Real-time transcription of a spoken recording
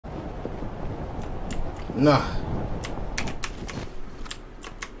Nah.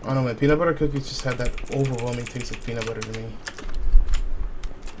 I don't know, man. Peanut butter cookies just have that overwhelming taste of peanut butter to me.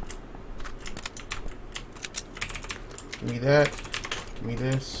 Give me that. Give me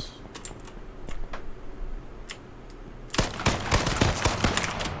this.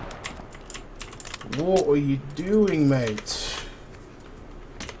 What are you doing, mate?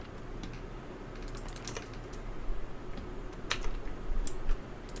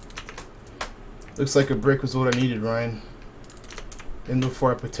 Looks like a brick was what I needed, Ryan. In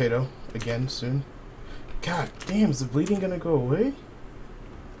before a potato again soon. God damn, is the bleeding gonna go away?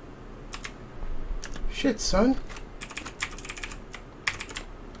 Shit, son.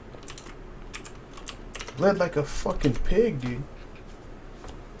 Bled like a fucking pig, dude.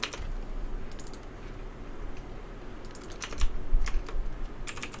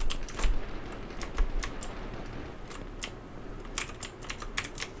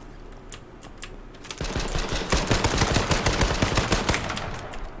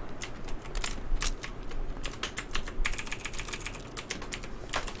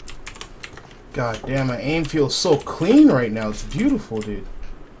 God damn, my aim feels so clean right now. It's beautiful, dude.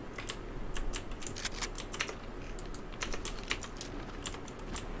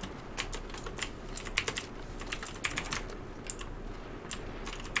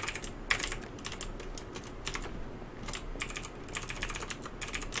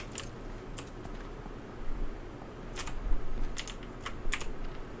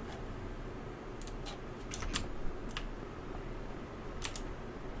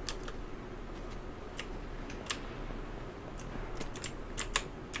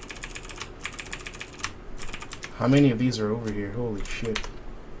 How many of these are over here? Holy shit.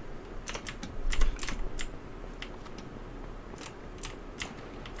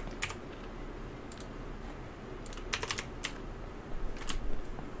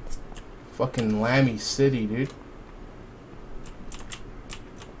 Fucking Lammy City, dude.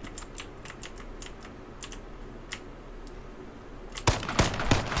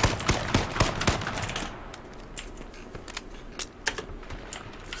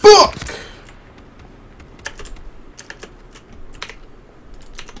 Fuck!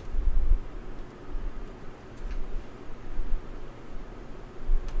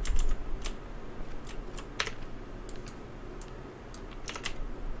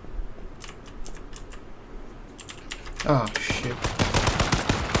 Oh, shit.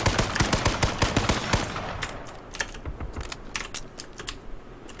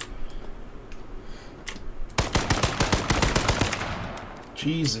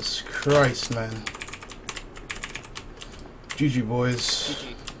 Jesus Christ, man. GG, boys.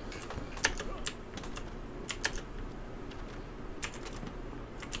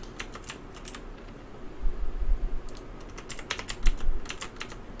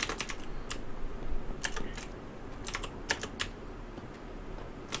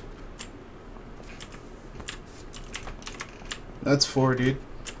 That's 4, dude.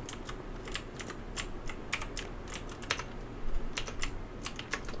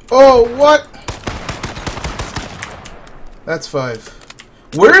 Oh, what? That's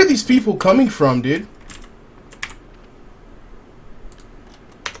 5. Where are these people coming from, dude?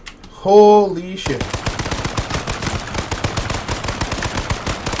 Holy shit.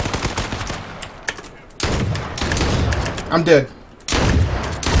 I'm dead.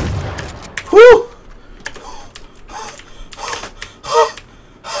 Whew!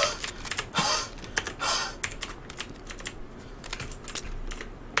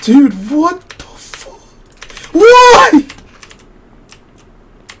 Dude, what the fuck? Why?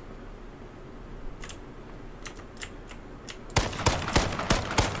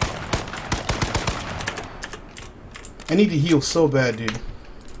 I need to heal so bad, dude.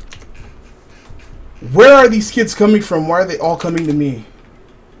 Where are these kids coming from? Why are they all coming to me?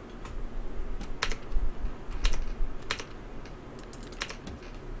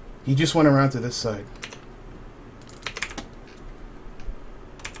 He just went around to this side.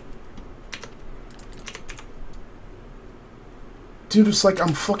 Dude, it's like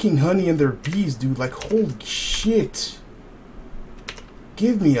I'm fucking honey and they're bees, dude. Like, holy shit.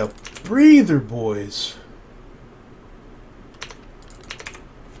 Give me a breather, boys.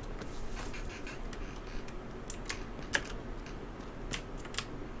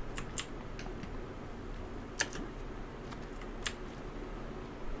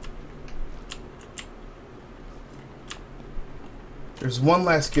 There's one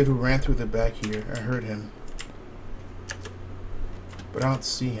last kid who ran through the back here. I heard him. But I don't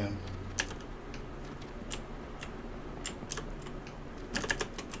see him. I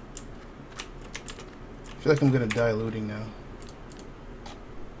feel like I'm gonna die looting now.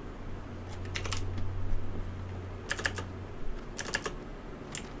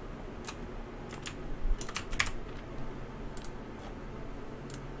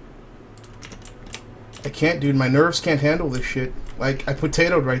 can't, dude. My nerves can't handle this shit. Like, I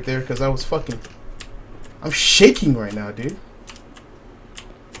potatoed right there because I was fucking... I'm shaking right now, dude.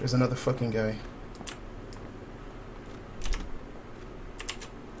 There's another fucking guy.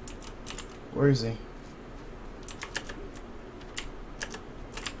 Where is he?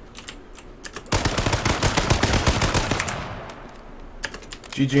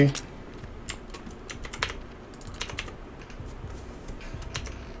 GG.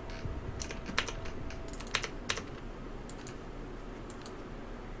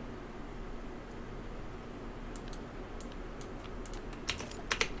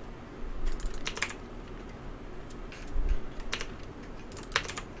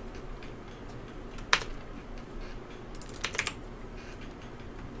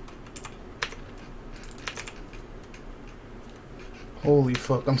 Holy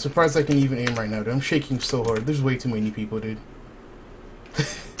fuck, I'm surprised I can even aim right now, dude. I'm shaking so hard. There's way too many people, dude.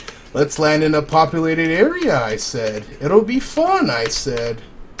 Let's land in a populated area, I said. It'll be fun, I said.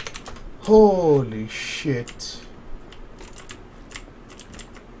 Holy shit.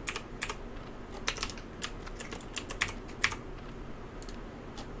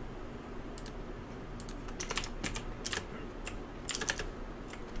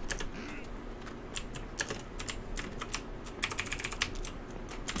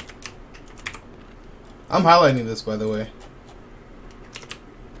 I'm highlighting this, by the way.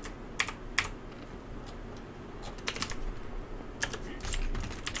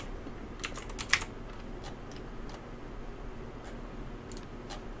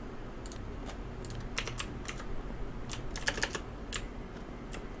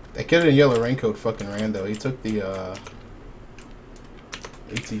 That kid in yellow raincoat fucking ran, though. He took the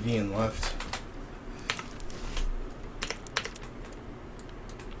ATV and left.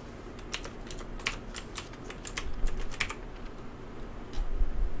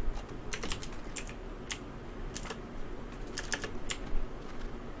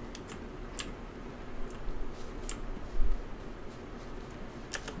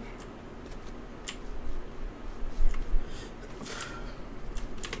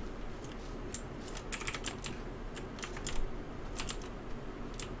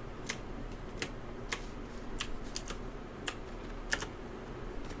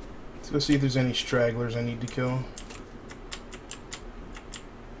 Let's see if there's any stragglers I need to kill.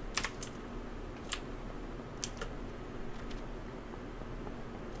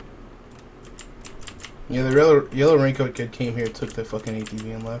 Yeah, the yellow raincoat kid came here, took the fucking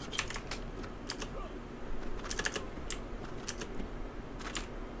ATV and left.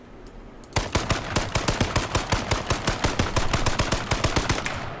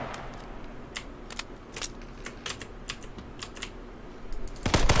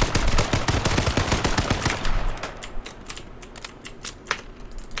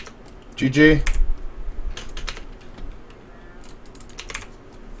 GG.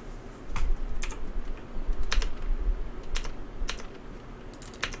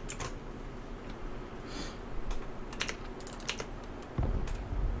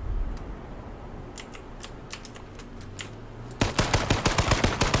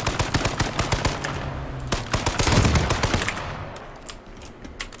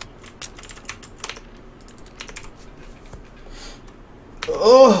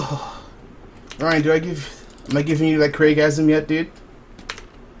 Oh. Ryan, am I giving you that Craigasm yet, dude?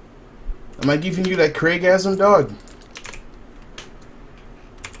 Am I giving you that Craigasm, dog?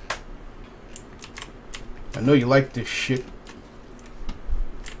 I know you like this shit.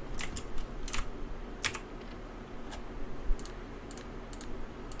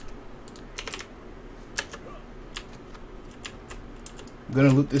 I'm gonna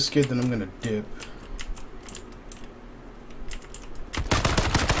loot this kid, then I'm gonna dip.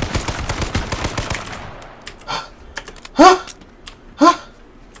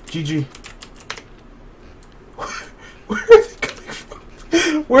 GG.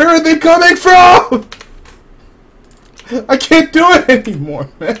 Where are they coming from? Where are they coming from? I can't do it anymore,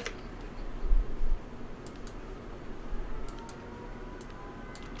 man.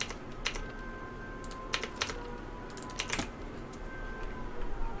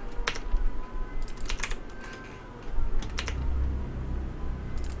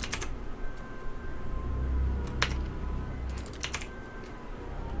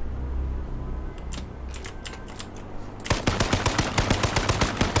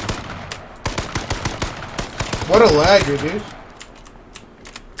 What a lagger, dude.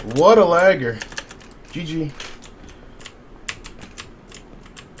 What a lagger. GG.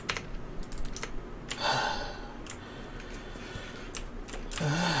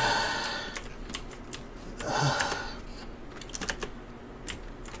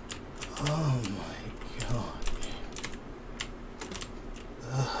 Oh my God.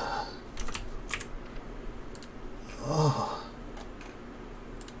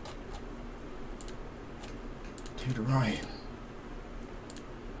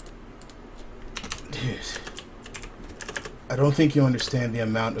 don't think you understand the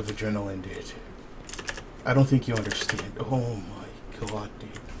amount of adrenaline, dude. I don't think you understand. Oh my god, dude.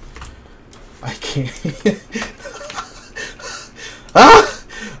 I can't.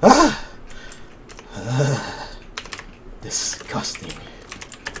 Disgusting.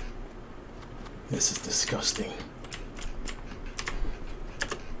 This is disgusting.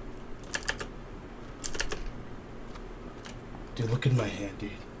 Dude, look at my hand,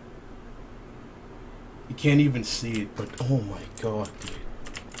 dude. You can't even see it, but oh my god, dude.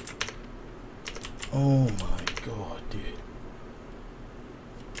 Oh my god, dude.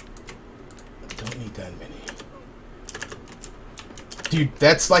 I don't need that many. Dude,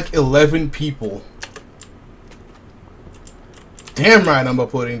 that's like 11 people. Damn right I'm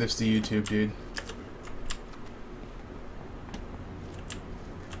uploading this to YouTube, dude.